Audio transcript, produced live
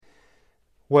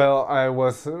Well, I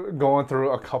was going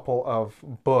through a couple of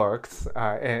books,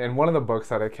 and one of the books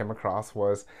that I came across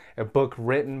was a book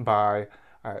written by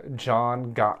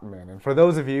John Gottman. And for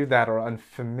those of you that are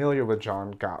unfamiliar with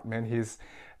John Gottman, he's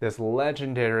this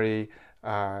legendary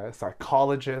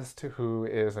psychologist who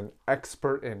is an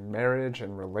expert in marriage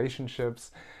and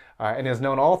relationships, and is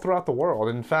known all throughout the world.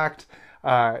 In fact,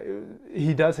 uh,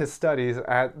 he does his studies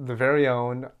at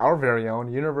our very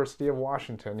own University of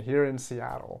Washington here in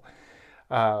Seattle.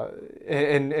 Uh,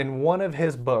 in one of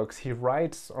his books, he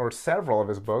writes, or several of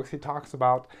his books, he talks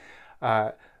about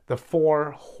uh, the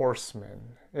four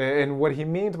horsemen. And what he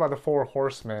means by the four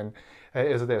horsemen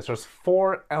is this: there's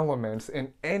four elements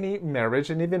in any marriage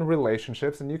and even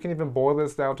relationships, and you can even boil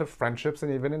this down to friendships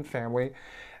and even in family,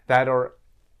 that are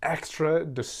extra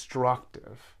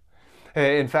destructive.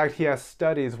 In fact, he has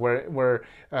studies where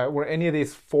any of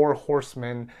these four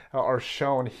horsemen are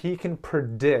shown. He can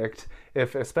predict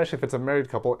if, especially if it's a married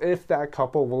couple, if that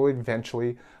couple will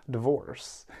eventually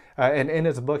divorce. And in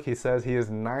his book, he says he is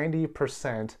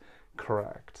 90%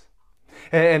 correct.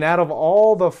 And out of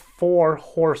all the four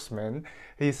horsemen,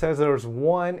 he says there's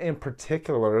one in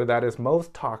particular that is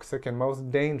most toxic and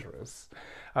most dangerous.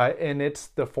 And it's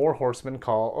the four horsemen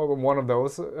one of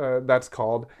those that's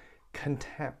called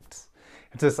contempt.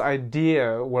 It's this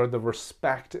idea where the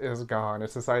respect is gone.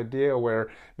 It's this idea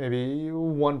where maybe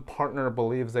one partner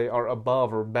believes they are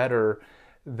above or better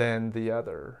than the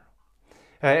other.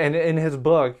 And in his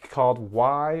book called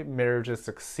Why Marriages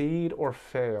Succeed or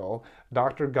Fail,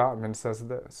 Dr. Gottman says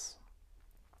this: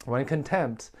 when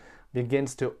contempt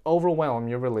begins to overwhelm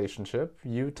your relationship,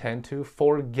 you tend to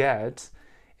forget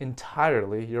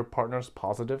entirely your partner's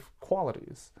positive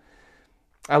qualities,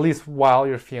 at least while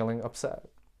you're feeling upset.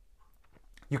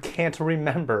 You can't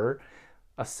remember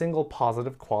a single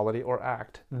positive quality or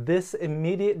act. This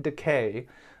immediate decay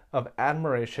of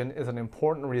admiration is an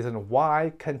important reason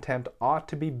why contempt ought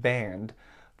to be banned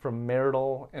from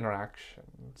marital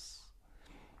interactions.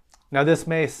 Now, this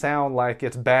may sound like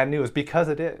it's bad news, because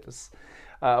it is.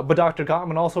 But Dr.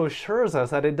 Gottman also assures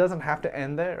us that it doesn't have to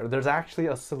end there. There's actually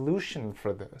a solution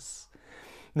for this.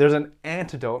 There's an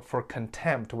antidote for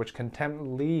contempt, which contempt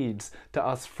leads to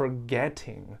us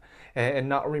forgetting and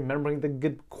not remembering the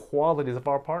good qualities of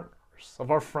our partners,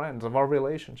 of our friends, of our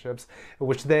relationships,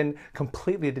 which then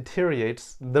completely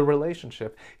deteriorates the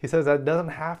relationship. He says that doesn't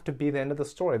have to be the end of the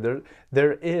story.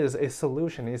 There is a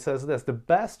solution. He says this: the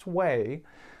best way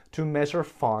to measure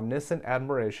fondness and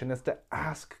admiration is to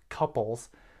ask couples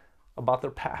about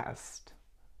their past.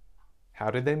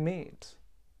 How did they meet?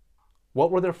 What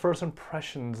were their first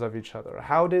impressions of each other?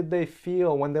 How did they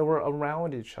feel when they were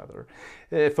around each other?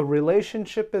 If a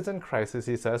relationship is in crisis,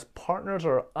 he says, partners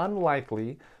are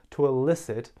unlikely to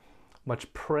elicit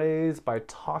much praise by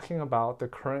talking about the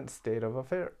current state of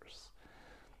affairs.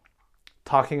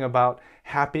 Talking about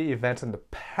happy events in the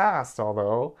past,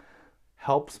 although,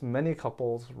 helps many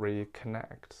couples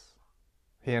reconnect.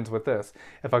 He ends with this: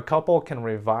 if a couple can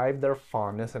revive their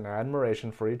fondness and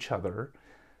admiration for each other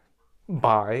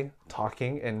by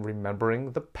talking and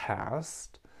remembering the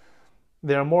past,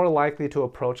 they are more likely to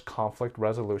approach conflict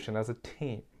resolution as a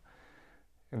team.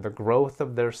 And the growth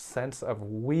of their sense of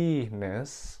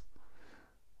we-ness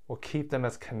will keep them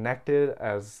as connected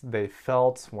as they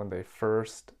felt when they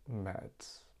first met.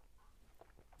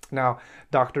 Now,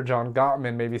 Dr. John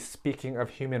Gottman may be speaking of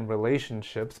human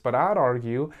relationships, but I'd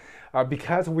argue,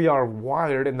 because we are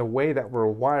wired in the way that we're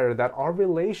wired, that our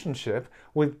relationship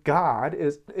with God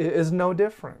is no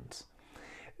different.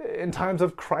 In times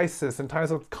of crisis, in times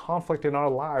of conflict in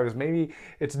our lives, maybe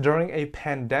it's during a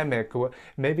pandemic,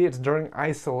 maybe it's during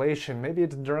isolation, maybe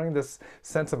it's during this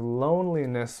sense of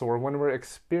loneliness, or when we're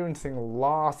experiencing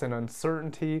loss and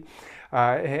uncertainty,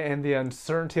 and the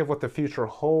uncertainty of what the future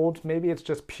holds. Maybe it's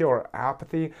just pure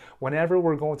apathy. Whenever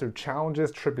we're going through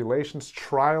challenges, tribulations,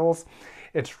 trials,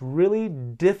 it's really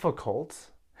difficult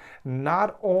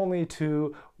not only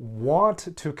to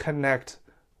want to connect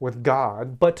with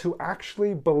God, but to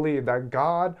actually believe that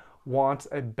God wants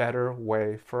a better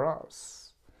way for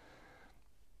us.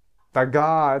 That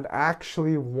God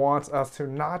actually wants us to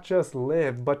not just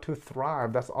live, but to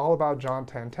thrive. That's all about John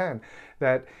 10:10.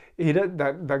 That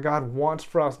God wants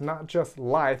for us not just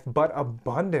life, but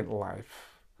abundant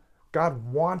life.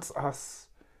 God wants us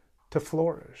to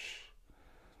flourish.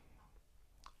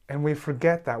 And we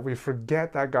forget that. We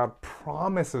forget that God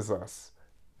promises us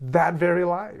that very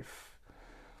life.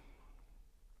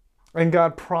 And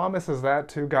God promises that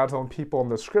to God's own people in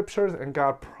the scriptures, and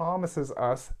God promises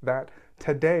us that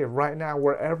today, right now,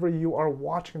 wherever you are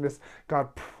watching this,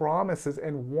 God promises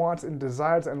and wants and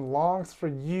desires and longs for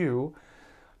you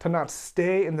to not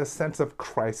stay in the sense of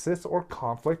crisis or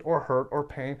conflict or hurt or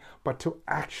pain, but to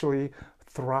actually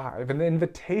thrive. And the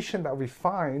invitation that we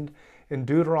find in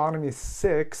Deuteronomy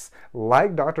 6,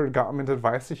 like Dr. Gottman's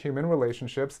advice to human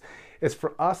relationships, is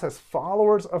for us as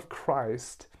followers of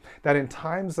Christ that in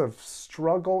times of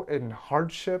struggle and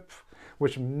hardship,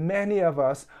 which many of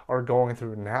us are going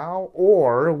through now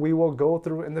or we will go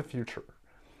through in the future.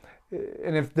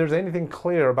 And if there's anything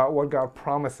clear about what God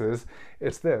promises,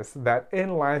 it's this, that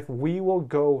in life we will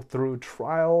go through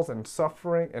trials and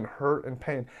suffering and hurt and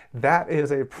pain. That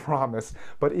is a promise.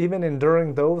 But even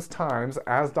during those times,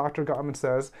 as Dr. Gottman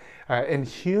says, in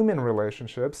human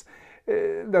relationships,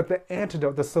 that the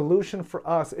antidote, the solution for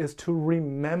us is to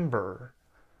remember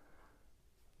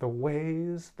the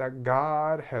ways that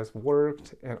God has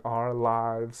worked in our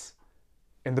lives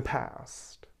in the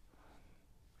past.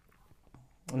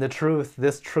 And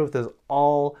this truth is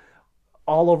all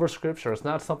over Scripture. It's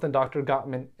not something Dr.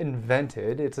 Gottman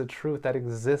invented. It's a truth that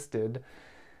existed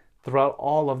throughout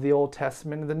all of the Old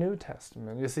Testament and the New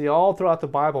Testament. You see, all throughout the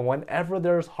Bible, whenever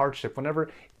there's hardship, whenever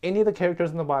any of the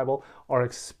characters in the Bible are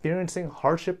experiencing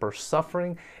hardship or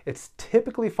suffering, it's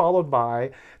typically followed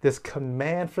by this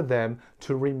command for them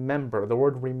to remember. The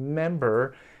word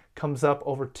remember comes up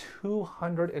over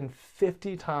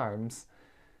 250 times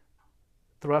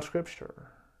throughout Scripture.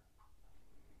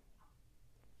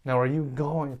 Now, are you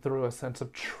going through a sense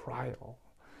of trial?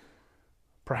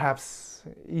 Perhaps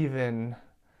even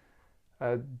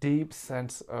a deep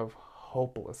sense of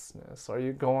hopelessness? Are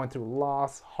you going through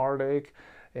loss, heartache,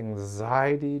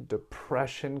 anxiety,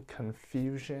 depression,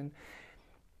 confusion?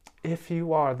 If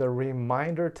you are, the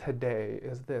reminder today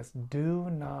is this: do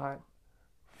not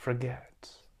forget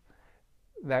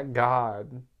that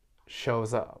God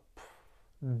shows up.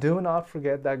 Do not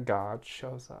forget that God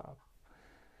shows up.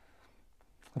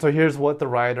 And so here's what the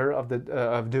writer of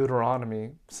Deuteronomy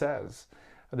says.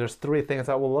 There's three things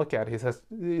that we'll look at. He says,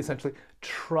 essentially,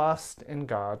 trust in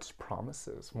God's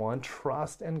promises. One,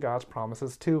 trust in God's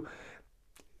promises. Two,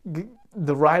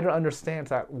 the writer understands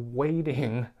that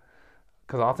waiting,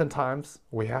 because oftentimes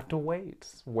we have to wait.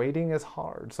 Waiting is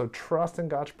hard. So trust in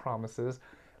God's promises.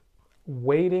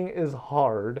 Waiting is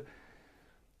hard.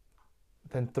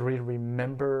 Then three,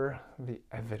 remember the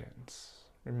evidence.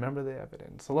 Remember the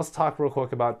evidence. So let's talk real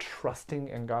quick about trusting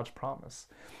in God's promise.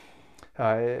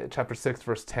 Chapter 6,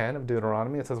 verse 10 of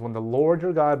Deuteronomy, it says, when the Lord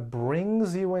your God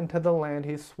brings you into the land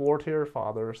he swore to your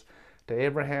fathers, to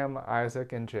Abraham,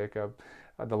 Isaac, and Jacob,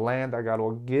 the land that God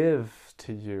will give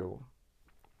to you.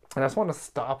 And I just want to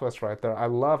stop us right there. I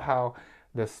love how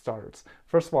this starts.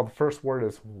 First of all, the first word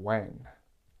is when.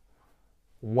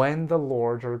 When the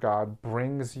Lord your God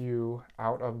brings you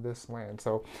out of this land.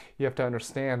 So you have to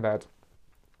understand that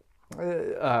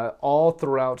all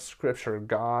throughout Scripture,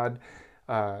 God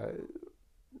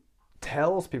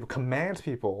tells people, commands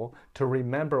people to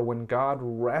remember when God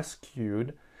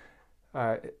rescued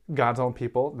God's own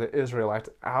people, the Israelites,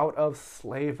 out of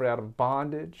slavery, out of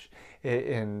bondage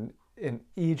in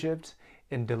Egypt,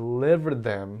 and delivered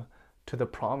them to the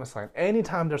promised land.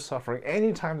 Anytime they're suffering,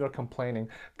 anytime they're complaining,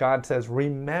 God says,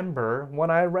 remember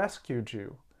when I rescued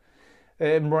you.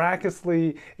 It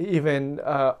miraculously even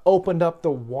opened up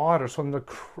the waters for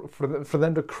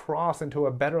them to cross into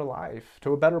a better life,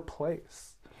 to a better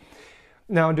place.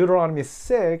 Now in Deuteronomy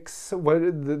 6,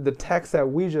 the text that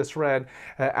we just read,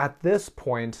 at this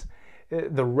point,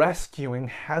 the rescuing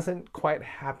hasn't quite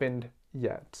happened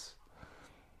yet.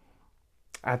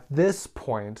 At this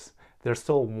point, they're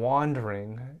still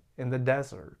wandering in the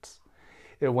desert.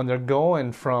 When they're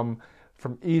going from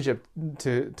Egypt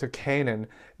to Canaan,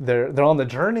 they're on the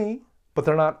journey, but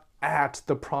they're not at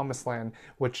the promised land,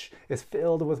 which is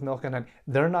filled with milk and honey.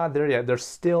 They're not there yet. They're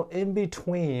still in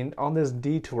between on this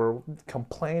detour,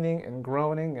 complaining and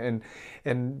groaning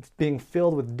and being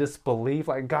filled with disbelief.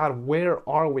 Like, God, where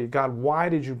are we? God, why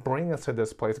did you bring us to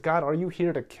this place? God, are you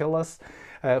here to kill us,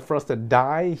 for us to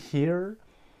die here?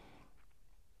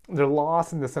 They're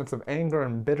lost in the sense of anger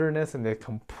and bitterness, and they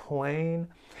complain.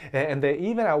 And they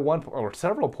even at one or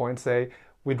several points say,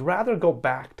 we'd rather go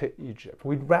back to Egypt.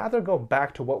 We'd rather go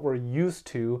back to what we're used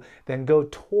to than go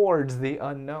towards the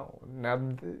unknown. Now,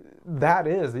 that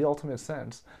is the ultimate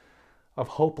sense of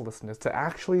hopelessness, to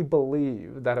actually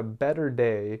believe that a better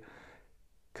day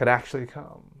could actually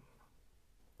come.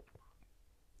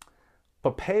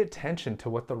 But pay attention to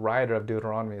what the writer of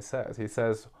Deuteronomy says. He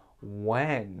says,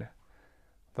 when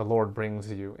the Lord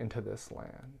brings you into this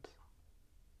land.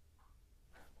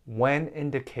 When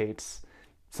indicates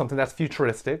something that's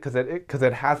futuristic, because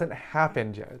it hasn't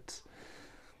happened yet.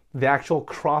 the actual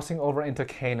crossing over into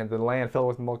Canaan, the land filled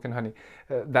with milk and honey,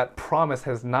 that promise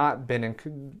has not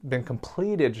been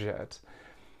completed yet.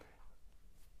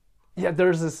 Yet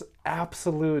there's this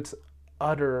absolute,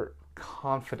 utter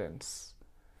confidence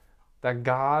that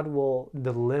God will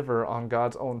deliver on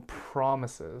God's own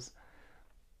promises,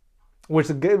 which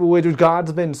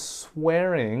God's been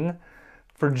swearing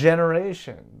for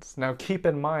generations. Now keep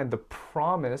in mind the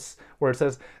promise where it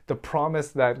says the promise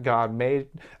that God made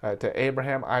to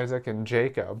Abraham, Isaac, and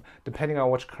Jacob, depending on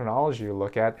which chronology you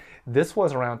look at, this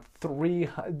was a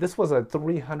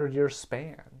 300-year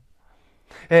span.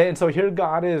 And so here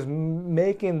God is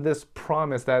making this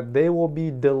promise that they will be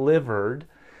delivered,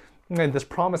 and this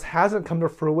promise hasn't come to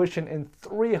fruition in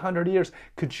 300 years.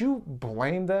 Could you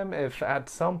blame them if at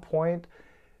some point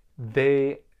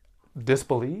they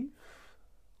disbelieve?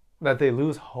 That they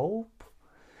lose hope?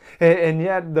 And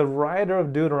yet the writer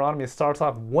of Deuteronomy starts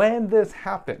off, when this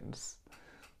happens,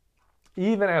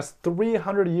 even as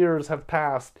 300 years have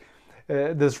passed,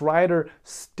 this writer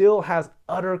still has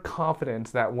utter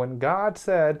confidence that when God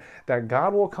said that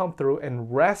God will come through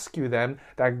and rescue them,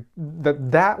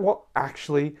 that will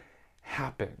actually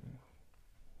happen.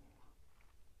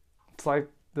 It's like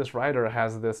this writer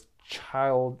has this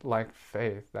childlike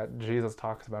faith that Jesus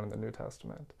talks about in the New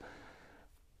Testament.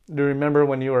 Do you remember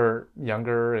when you were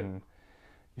younger and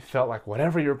you felt like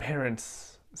whatever your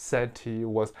parents said to you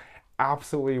was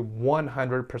absolutely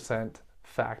 100%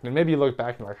 fact? And maybe you look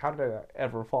back and you're like, how did I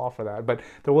ever fall for that? But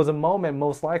there was a moment,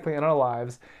 most likely in our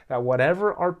lives, that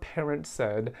whatever our parents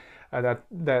said, that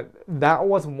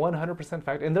was 100%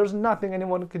 fact, and there's nothing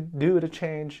anyone could do to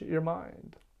change your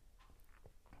mind.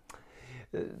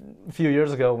 A few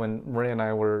years ago, when Maria and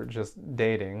I were just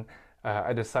dating,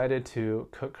 I decided to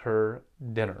cook her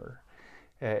dinner.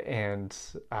 And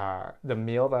the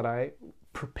meal that I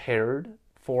prepared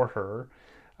for her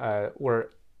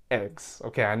were eggs.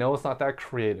 Okay, I know it's not that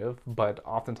creative, but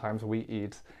oftentimes we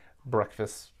eat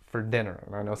breakfast for dinner.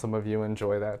 And I know some of you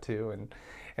enjoy that too.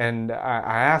 And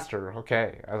I asked her,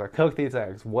 okay, as I cook these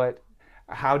eggs,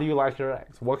 how do you like your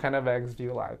eggs? What kind of eggs do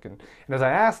you like? And as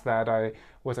I asked that, I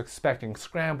was expecting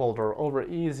scrambled or over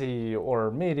easy or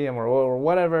medium or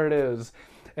whatever it is.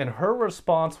 And her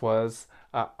response was,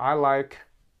 I like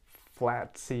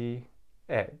flat-C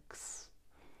eggs.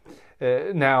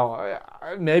 Now,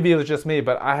 maybe it was just me,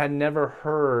 but I had never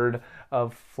heard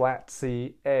of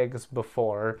flat-C eggs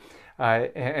before.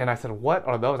 And I said, what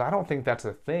are those? I don't think that's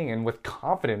a thing. And with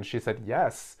confidence, she said,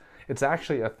 yes, it's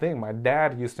actually a thing. My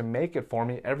dad used to make it for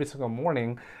me every single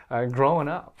morning growing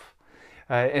up.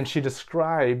 And she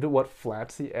described what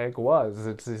flat-C egg was.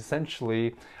 It's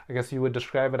essentially, I guess you would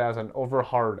describe it as an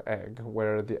over-hard egg,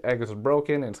 where the egg is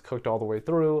broken and it's cooked all the way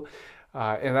through.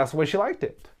 And that's the way she liked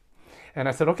it. And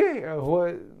I said, okay,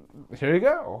 here you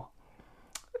go.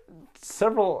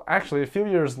 A few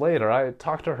years later, I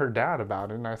talked to her dad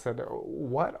about it, and I said,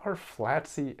 what are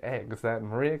flat-C eggs that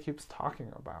Maria keeps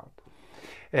talking about?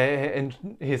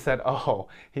 And he said,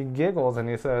 he giggles and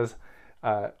he says,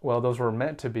 well, those were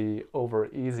meant to be over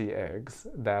easy eggs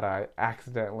that I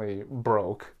accidentally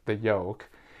broke the yolk.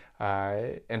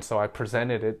 And so I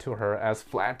presented it to her as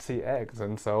flat-C eggs.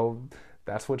 And so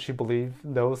that's what she believed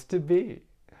those to be.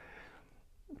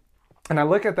 And I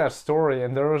look at that story,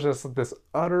 and there was just this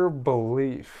utter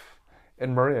belief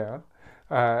in Maria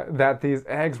that these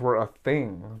eggs were a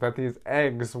thing, that these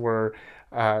eggs were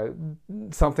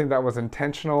something that was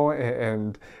intentional,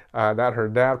 and that her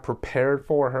dad prepared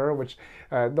for her, which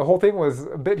the whole thing was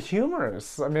a bit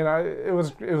humorous. I mean, it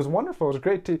was wonderful. It was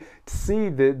great to see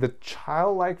the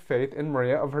childlike faith in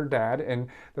Maria of her dad and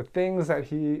the things that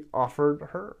he offered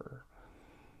her.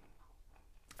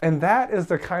 And that is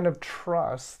the kind of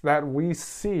trust that we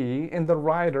see in the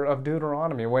writer of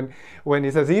Deuteronomy. When he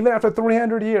says, even after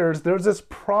 300 years, there's this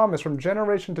promise from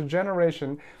generation to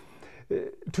generation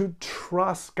to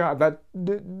trust God,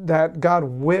 that God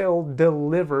will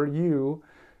deliver you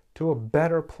to a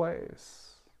better place.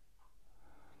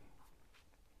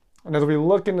 And as we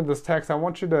look into this text, I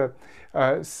want you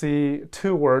to see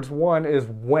two words. One is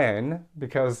when,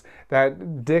 because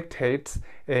that dictates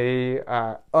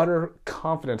a utter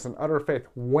confidence and utter faith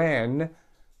when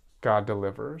God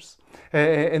delivers.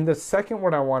 And the second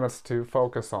word I want us to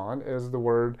focus on is the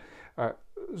word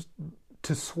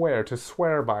to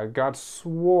swear by. God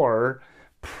swore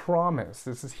promise.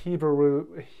 This is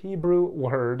Hebrew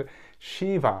word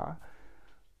shiva,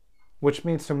 which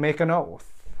means to make an oath.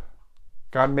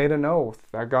 God made an oath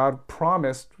that God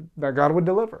promised that God would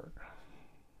deliver.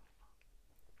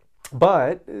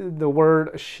 But the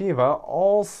word Shiva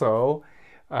also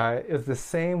is the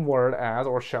same word as,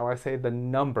 or shall I say, the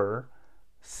number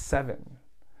 7.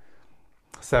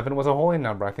 7 was a holy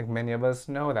number. I think many of us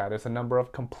know that. It's a number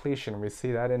of completion. We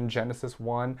see that in Genesis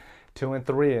 1, 2, and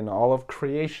 3 in all of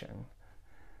creation.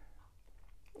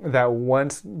 That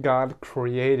once God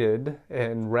created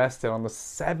and rested on the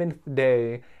seventh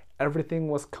day, everything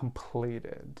was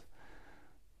completed.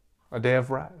 A day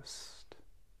of rest.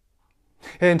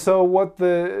 And so what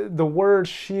the word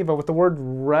Shiva, what the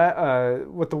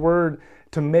word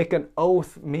to make an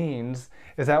oath means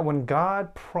is that when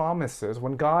God promises,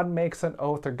 when God makes an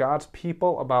oath to God's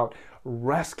people about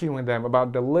rescuing them,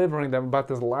 about delivering them, about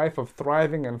this life of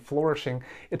thriving and flourishing,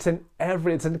 it's in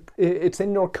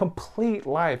your complete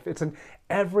life. It's in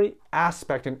every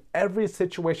aspect, in every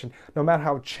situation, no matter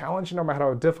how challenging, no matter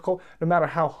how difficult, no matter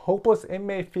how hopeless it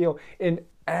may feel, in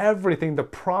everything, the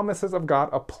promises of God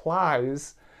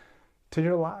applies to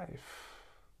your life.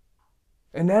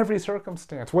 In every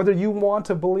circumstance, whether you want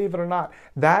to believe it or not,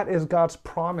 that is God's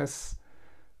promise,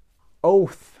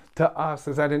 oath to us,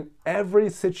 is that in every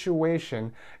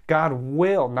situation, God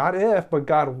will, not if, but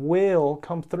God will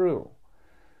come through.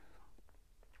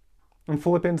 In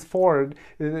Philippians 4,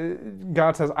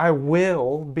 God says, I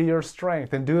will be your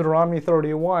strength. In Deuteronomy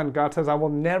 31, God says, I will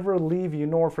never leave you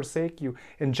nor forsake you.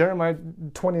 In Jeremiah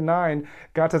 29,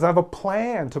 God says, I have a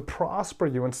plan to prosper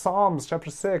you. In Psalms chapter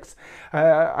 6,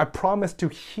 I promise to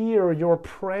hear your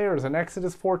prayers. In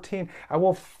Exodus 14, I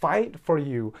will fight for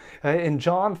you. In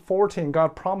John 14,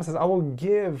 God promises, I will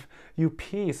give you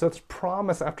peace. So it's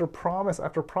promise after promise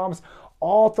after promise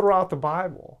all throughout the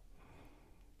Bible.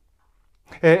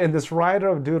 And this writer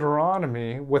of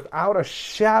Deuteronomy, without a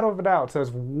shadow of a doubt,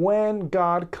 says, when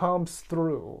God comes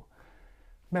through,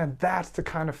 man, that's the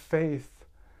kind of faith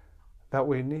that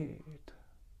we need.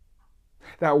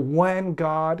 That when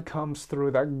God comes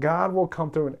through, that God will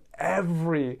come through in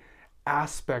every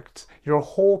aspect, your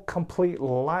whole complete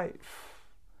life.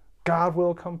 God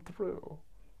will come through.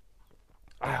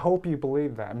 I hope you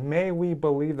believe that. May we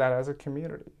believe that as a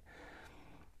community.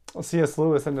 C.S.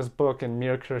 Lewis, in his book, In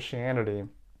Mere Christianity,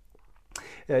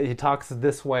 he talks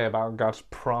this way about God's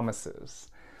promises.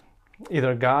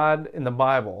 Either God in the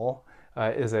Bible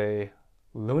is a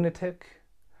lunatic,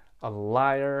 a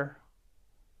liar,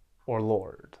 or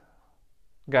Lord.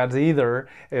 God's either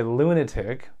a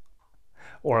lunatic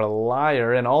or a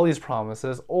liar in all these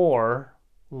promises, or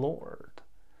Lord.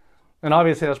 And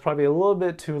obviously that's probably a little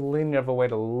bit too linear of a way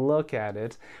to look at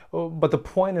it. But the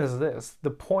point is this. The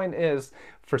point is,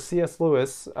 for C.S.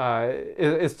 Lewis,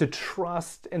 is to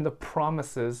trust in the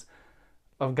promises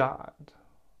of God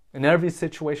in every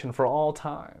situation for all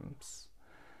times.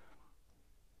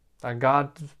 That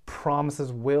God's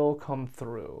promises will come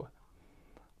through.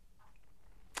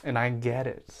 And I get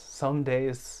it. Some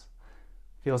days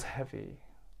feels heavy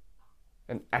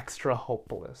and extra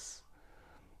hopeless.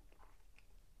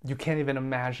 You can't even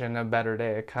imagine a better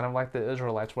day, kind of like the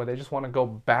Israelites, where they just want to go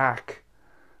back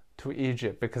to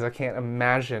Egypt because I can't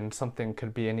imagine something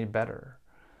could be any better.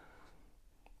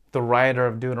 The writer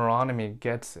of Deuteronomy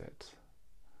gets it.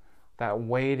 That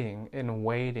waiting and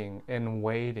waiting and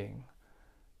waiting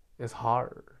is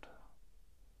hard.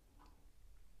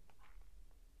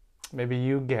 Maybe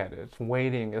you get it.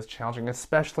 Waiting is challenging,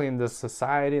 especially in this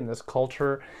society, in this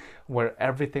culture, where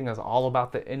everything is all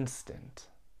about the instant.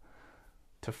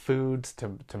 To foods,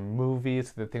 to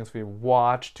movies, to the things we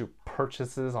watch, to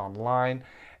purchases online.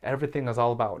 Everything is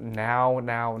all about now,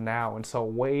 now, now. And so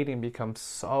waiting becomes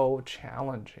so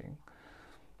challenging.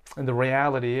 And the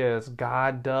reality is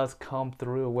God does come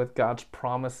through with God's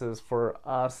promises for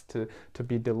us to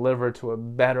be delivered to a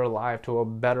better life, to a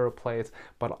better place.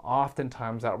 But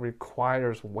oftentimes that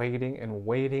requires waiting, and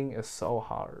waiting is so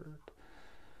hard.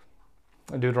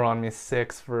 In Deuteronomy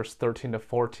 6, verse 13 to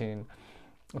 14,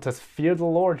 it says, fear the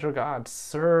Lord your God,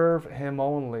 serve him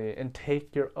only, and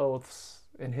take your oaths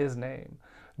in his name.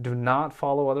 Do not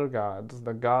follow other gods,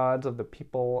 the gods of the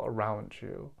people around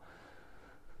you.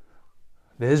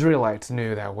 The Israelites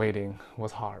knew that waiting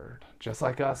was hard, just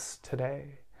like us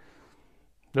today.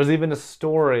 There's even a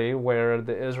story where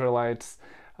the Israelites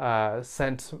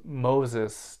sent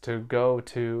Moses to go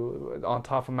on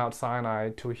top of Mount Sinai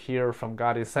to hear from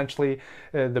God. Essentially,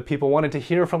 the people wanted to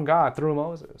hear from God through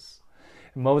Moses.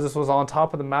 Moses was on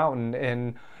top of the mountain,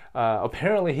 and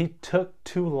apparently he took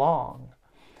too long.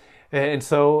 And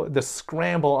so the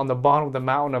scramble on the bottom of the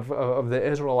mountain of the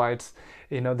Israelites,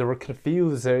 they were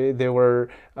confused. They were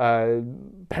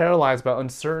paralyzed by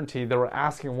uncertainty. They were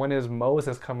asking, when is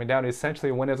Moses coming down?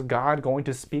 Essentially, when is God going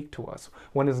to speak to us?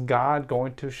 When is God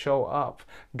going to show up?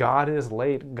 God is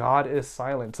late. God is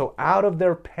silent. So out of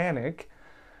their panic,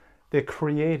 They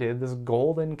created this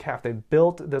golden calf. They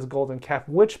built this golden calf,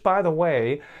 which, by the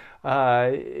way,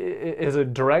 is a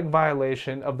direct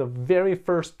violation of the very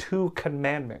first two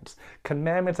commandments.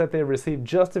 Commandments that they received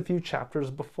just a few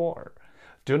chapters before.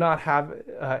 Do not have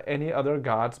any other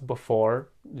gods before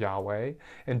Yahweh,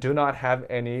 and do not have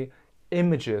any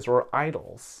images or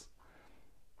idols.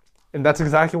 And that's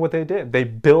exactly what they did. They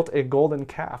built a golden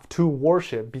calf to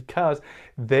worship because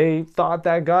they thought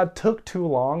that God took too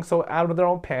long. So out of their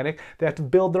own panic, they had to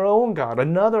build their own God,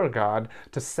 another God,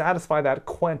 to satisfy that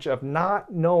quench of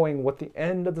not knowing what the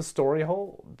end of the story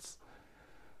holds.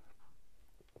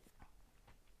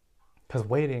 Because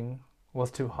waiting was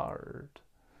too hard.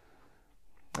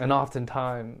 And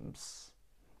oftentimes,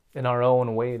 in our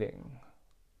own waiting,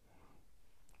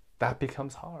 that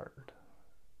becomes hard.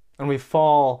 And we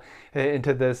fall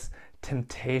into this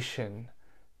temptation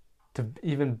to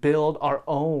even build our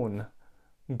own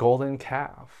golden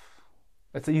calf.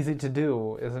 It's easy to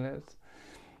do, isn't it?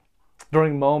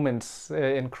 During moments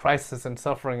in crisis and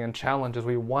suffering and challenges,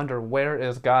 we wonder, where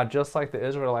is God? Just like the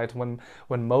Israelites when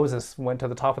Moses went to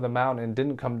the top of the mountain and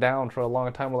didn't come down for a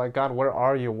long time. We're like, God, where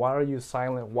are you? Why are you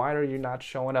silent? Why are you not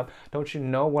showing up? Don't you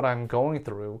know what I'm going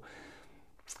through?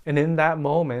 And in that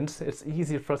moment, it's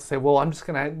easy for us to say, well, I'm just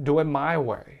going to do it my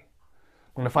way.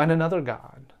 I'm going to find another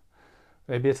God.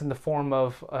 Maybe it's in the form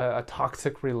of a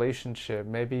toxic relationship.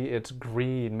 Maybe it's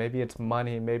greed. Maybe it's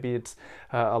money. Maybe it's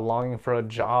a longing for a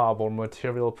job or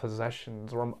material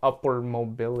possessions or upward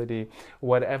mobility.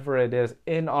 Whatever it is,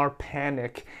 in our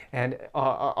panic and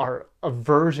our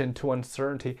aversion to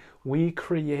uncertainty, we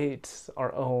create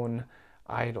our own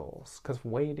idols because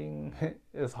waiting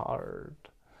is hard.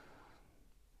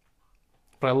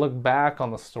 But I look back on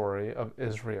the story of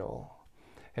Israel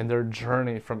and their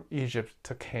journey from Egypt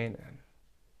to Canaan.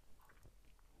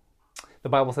 The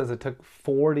Bible says it took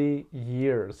 40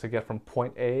 years to get from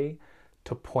point A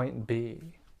to point B.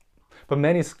 But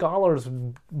many scholars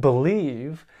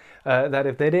believe that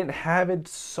if they didn't have it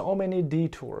so many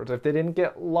detours, if they didn't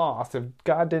get lost, if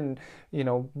God didn't,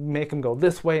 make them go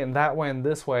this way and that way and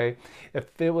this way,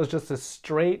 if it was just a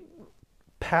straight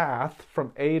path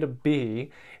from A to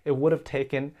B, it would have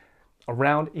taken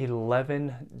around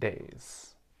 11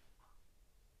 days.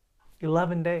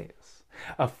 11 days.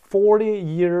 A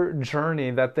 40-year journey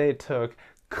that they took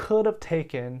could have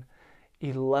taken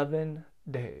 11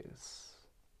 days.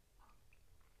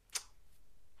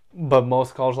 But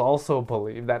most scholars also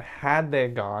believe that had they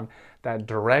gone that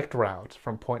direct route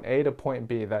from point A to point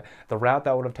B, that the route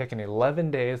that would have taken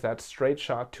 11 days, that straight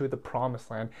shot to the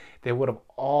promised land, they would have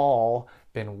all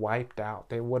been wiped out.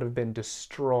 They would have been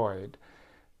destroyed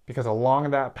because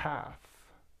along that path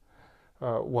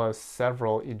was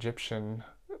several Egyptian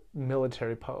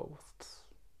military posts.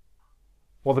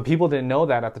 Well, the people didn't know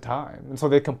that at the time, and so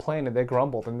they complained and they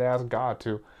grumbled and they asked God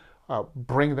to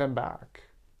bring them back.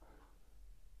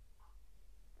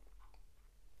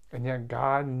 And yet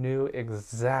God knew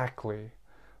exactly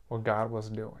what God was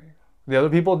doing. The other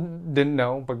people didn't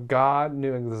know, but God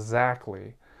knew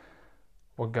exactly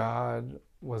what God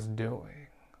was doing.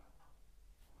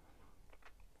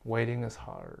 Waiting is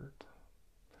hard.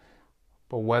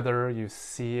 But whether you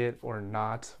see it or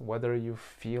not, whether you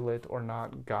feel it or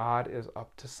not, God is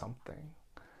up to something.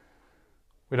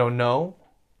 We don't know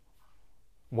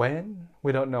when,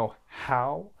 we don't know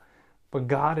how, but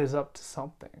God is up to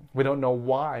something. We don't know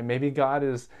why. Maybe God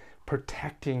is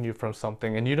protecting you from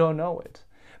something and you don't know it.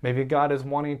 Maybe God is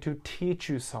wanting to teach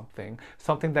you something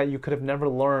that you could have never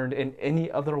learned in any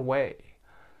other way.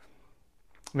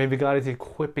 Maybe God is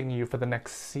equipping you for the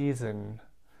next season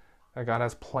that God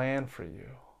has planned for you.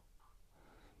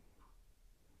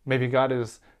 Maybe God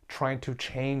is trying to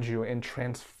change you and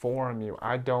transform you.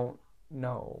 I don't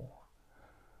know.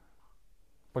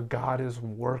 But God is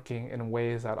working in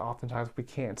ways that oftentimes we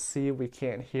can't see, we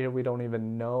can't hear, we don't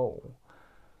even know.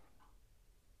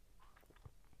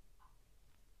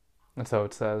 And so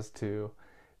it says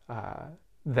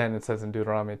then it says in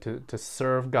Deuteronomy to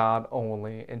serve God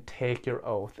only and take your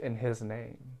oath in His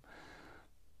name.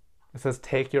 It says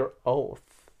take your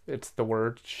oath. It's the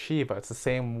word Shiva. It's the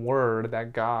same word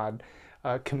that God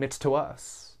commits to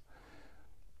us.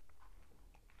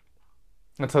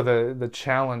 And so the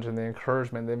challenge and the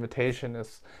encouragement, the invitation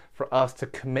is for us to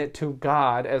commit to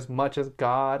God as much as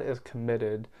God is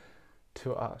committed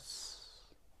to us.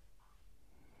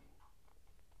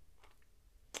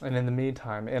 And in the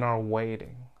meantime, in our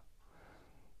waiting,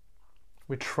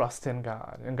 we trust in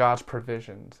God, in God's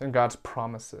provisions, in God's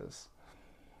promises.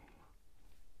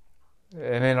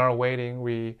 And in our waiting,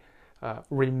 we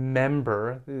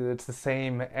remember, it's the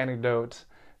same anecdote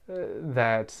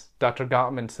that Dr.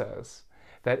 Gottman says,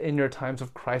 that in your times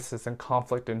of crisis and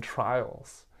conflict and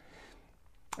trials,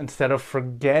 instead of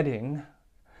forgetting,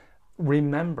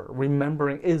 remember.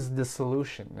 Remembering is the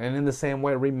solution. And in the same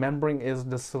way, remembering is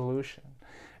the solution.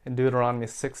 In Deuteronomy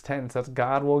 6:10 it says,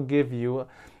 God will give you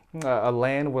a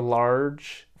land with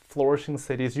large, flourishing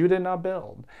cities you did not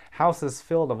build, houses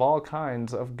filled of all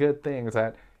kinds of good things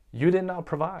that you did not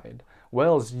provide,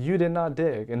 wells you did not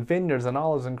dig, and vineyards and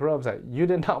olives and groves that you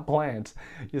did not plant.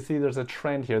 You see, there's a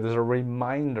trend here. There's a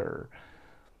reminder.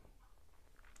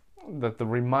 That the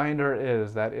reminder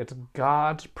is that it's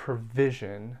God's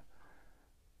provision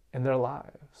in their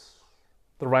lives.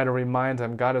 The writer reminds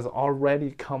them God has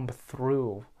already come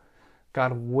through.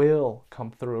 God will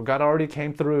come through. God already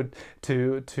came through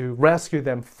to rescue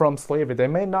them from slavery. They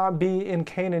may not be in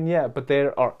Canaan yet, but they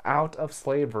are out of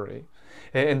slavery.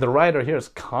 And the writer here is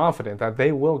confident that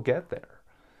they will get there,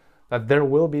 that there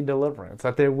will be deliverance,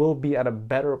 that they will be at a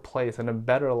better place and a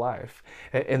better life.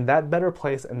 And that better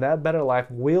place and that better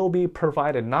life will be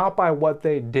provided not by what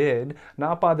they did,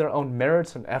 not by their own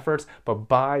merits and efforts,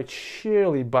 but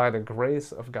sheerly by the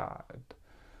grace of God.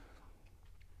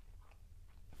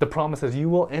 The promise is you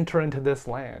will enter into this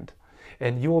land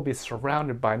and you will be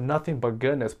surrounded by nothing but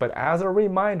goodness. But as a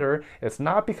reminder, it's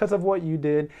not because of what you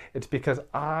did, it's because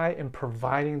I am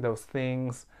providing those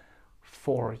things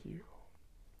for you.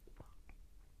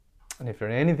 And if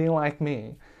you're anything like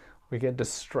me, we get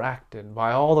distracted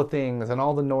by all the things and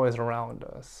all the noise around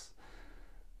us.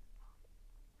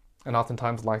 And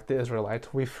oftentimes, like the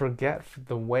Israelites, we forget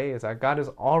the ways that God has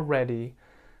already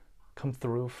come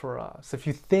through for us. If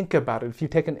you think about it, if you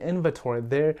take an inventory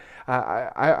there,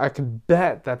 I can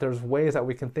bet that there's ways that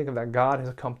we can think of that God has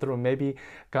come through. Maybe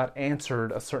God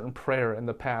answered a certain prayer in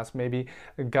the past. Maybe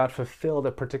God fulfilled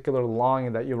a particular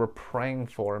longing that you were praying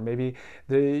for. Maybe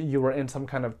you were in some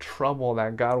kind of trouble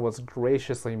that God was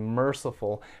graciously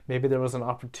merciful. Maybe there was an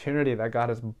opportunity that God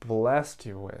has blessed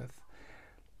you with.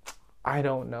 I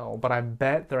don't know, but I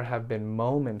bet there have been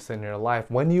moments in your life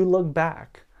when you look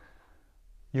back,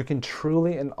 you can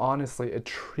truly and honestly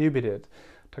attribute it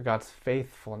to God's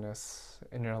faithfulness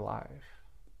in your life.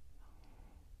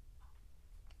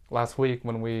 Last week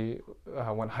when we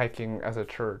went hiking as a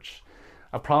church,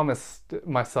 I promised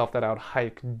myself that I would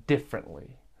hike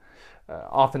differently.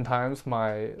 Oftentimes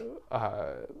my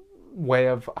way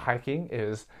of hiking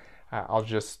is I'll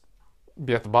just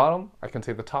be at the bottom, I can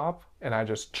see the top, and I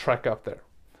just trek up there.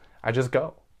 I just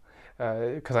go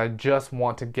because I just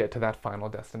want to get to that final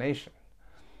destination.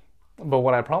 But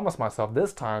what I promised myself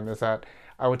this time is that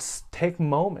I would take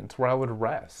moments where I would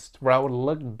rest, where I would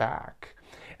look back.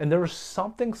 And there was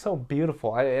something so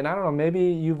beautiful. And I don't know, maybe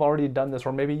you've already done this,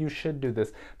 or maybe you should do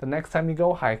this. The next time you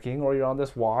go hiking, or you're on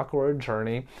this walk or a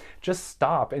journey, just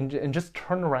stop and just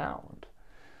turn around.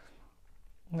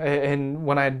 And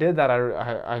when I did that,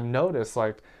 I noticed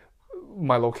like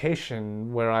my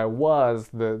location, where I was,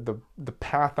 the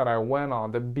path that I went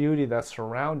on, the beauty that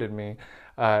surrounded me,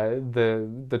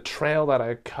 the trail that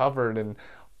I covered, and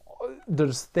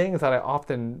there's things that I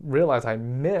often realize I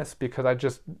miss because I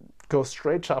just go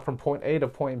straight shot from point A to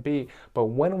point B. But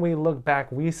when we look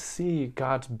back, we see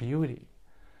God's beauty.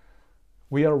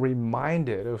 We are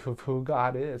reminded of who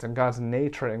God is and God's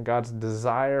nature and God's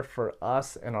desire for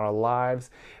us and our lives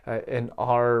and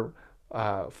our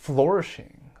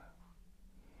flourishing.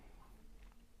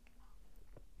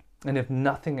 And if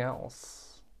nothing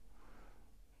else,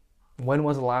 when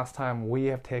was the last time we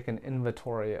have taken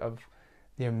inventory of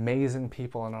the amazing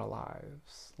people in our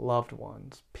lives, loved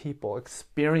ones, people,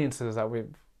 experiences that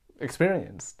we've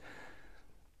experienced,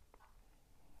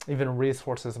 even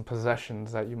resources and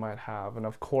possessions that you might have? And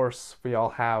of course, we all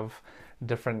have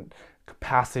different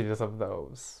capacities of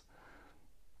those.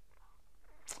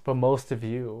 But most of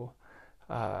you,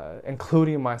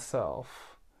 including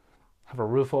myself, have a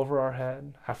roof over our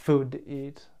head, have food to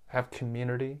eat, have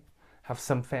community, have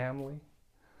some family.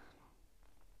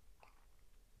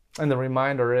 And the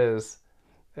reminder is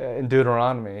in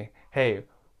Deuteronomy, hey,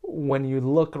 when you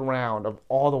look around of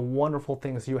all the wonderful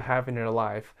things you have in your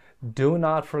life, do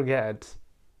not forget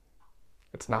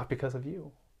it's not because of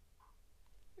you.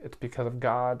 It's because of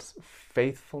God's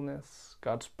faithfulness,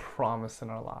 God's promise in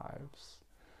our lives.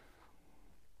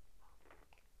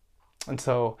 And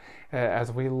so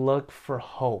as we look for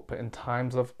hope in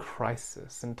times of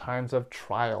crisis, in times of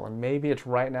trial, and maybe it's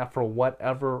right now for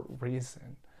whatever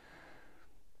reason,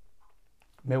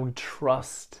 may we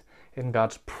trust in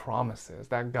God's promises,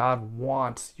 that God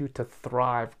wants you to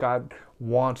thrive. God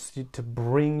wants you to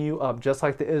bring you up, just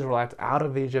like the Israelites, out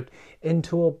of Egypt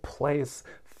into a place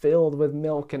filled with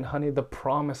milk and honey, the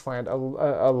promised land, a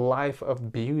life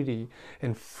of beauty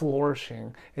and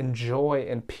flourishing and joy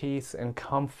and peace and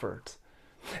comfort.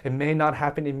 It may not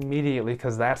happen immediately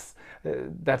because that's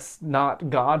not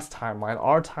God's timeline.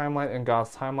 Our timeline and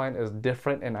God's timeline is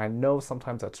different, and I know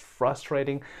sometimes that's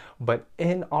frustrating, but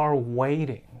in our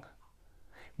waiting,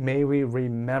 may we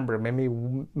remember,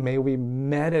 may we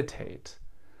meditate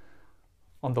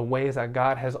on the ways that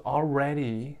God has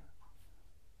already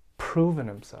proven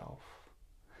himself,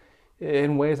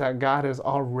 in ways that God has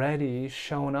already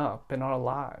shown up in our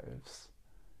lives,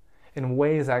 in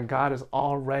ways that God has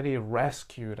already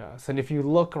rescued us. And if you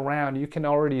look around, you can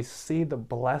already see the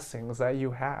blessings that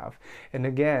you have. And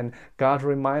again, God's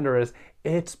reminder is,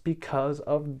 it's because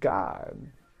of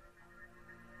God.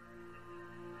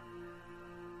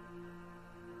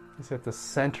 He's at the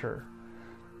center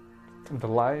of the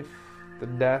life, the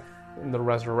death, and the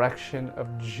resurrection of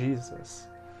Jesus.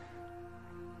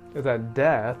 Is that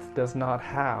death does not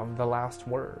have the last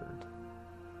word.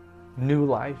 New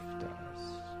life does.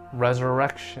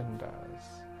 Resurrection does.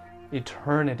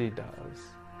 Eternity does.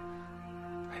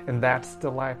 And that's the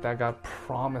life that God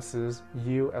promises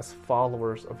you as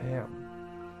followers of Him.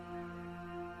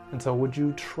 And so would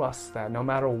you trust that no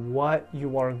matter what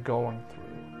you are going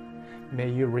through, may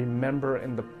you remember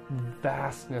in the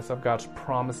vastness of God's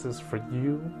promises for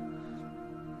you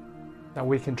that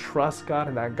we can trust God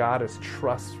and that God is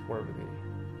trustworthy.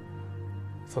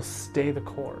 So stay the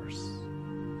course,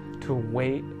 to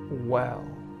wait well,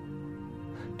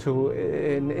 to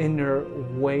in your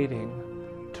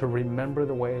waiting, to remember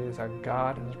the ways that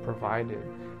God has provided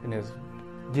and has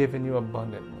given you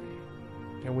abundantly.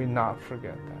 May we not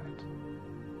forget that.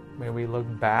 May we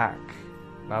look back,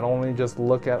 not only just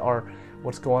look at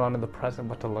what's going on in the present,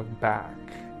 but to look back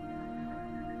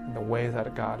in the ways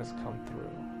that God has come through.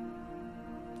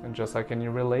 And just like in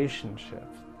your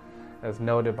relationships, as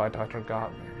noted by Dr.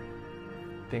 Gottman,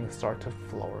 things start to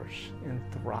flourish and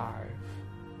thrive.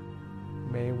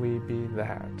 May we be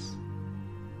that.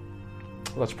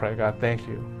 Let's pray. God, thank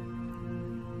you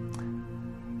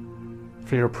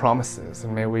for your promises,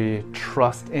 and may we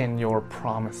trust in your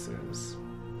promises,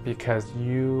 because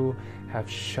you have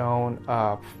shown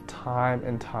up time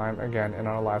and time again in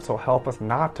our lives. So help us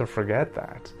not to forget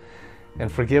that, and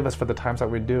forgive us for the times that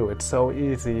we do. It's so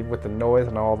easy with the noise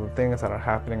and all the things that are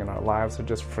happening in our lives to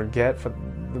just forget for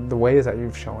the ways that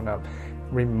you've shown up.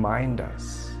 Remind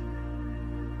us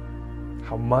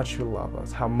how much you love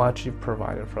us, how much you've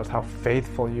provided for us, how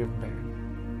faithful you've been.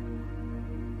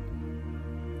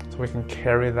 So we can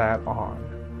carry that on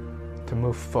to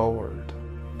move forward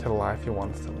to the life you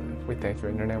want us to live. We thank you.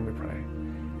 In your name we pray.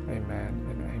 Amen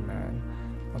and amen.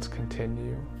 Let's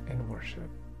continue in worship.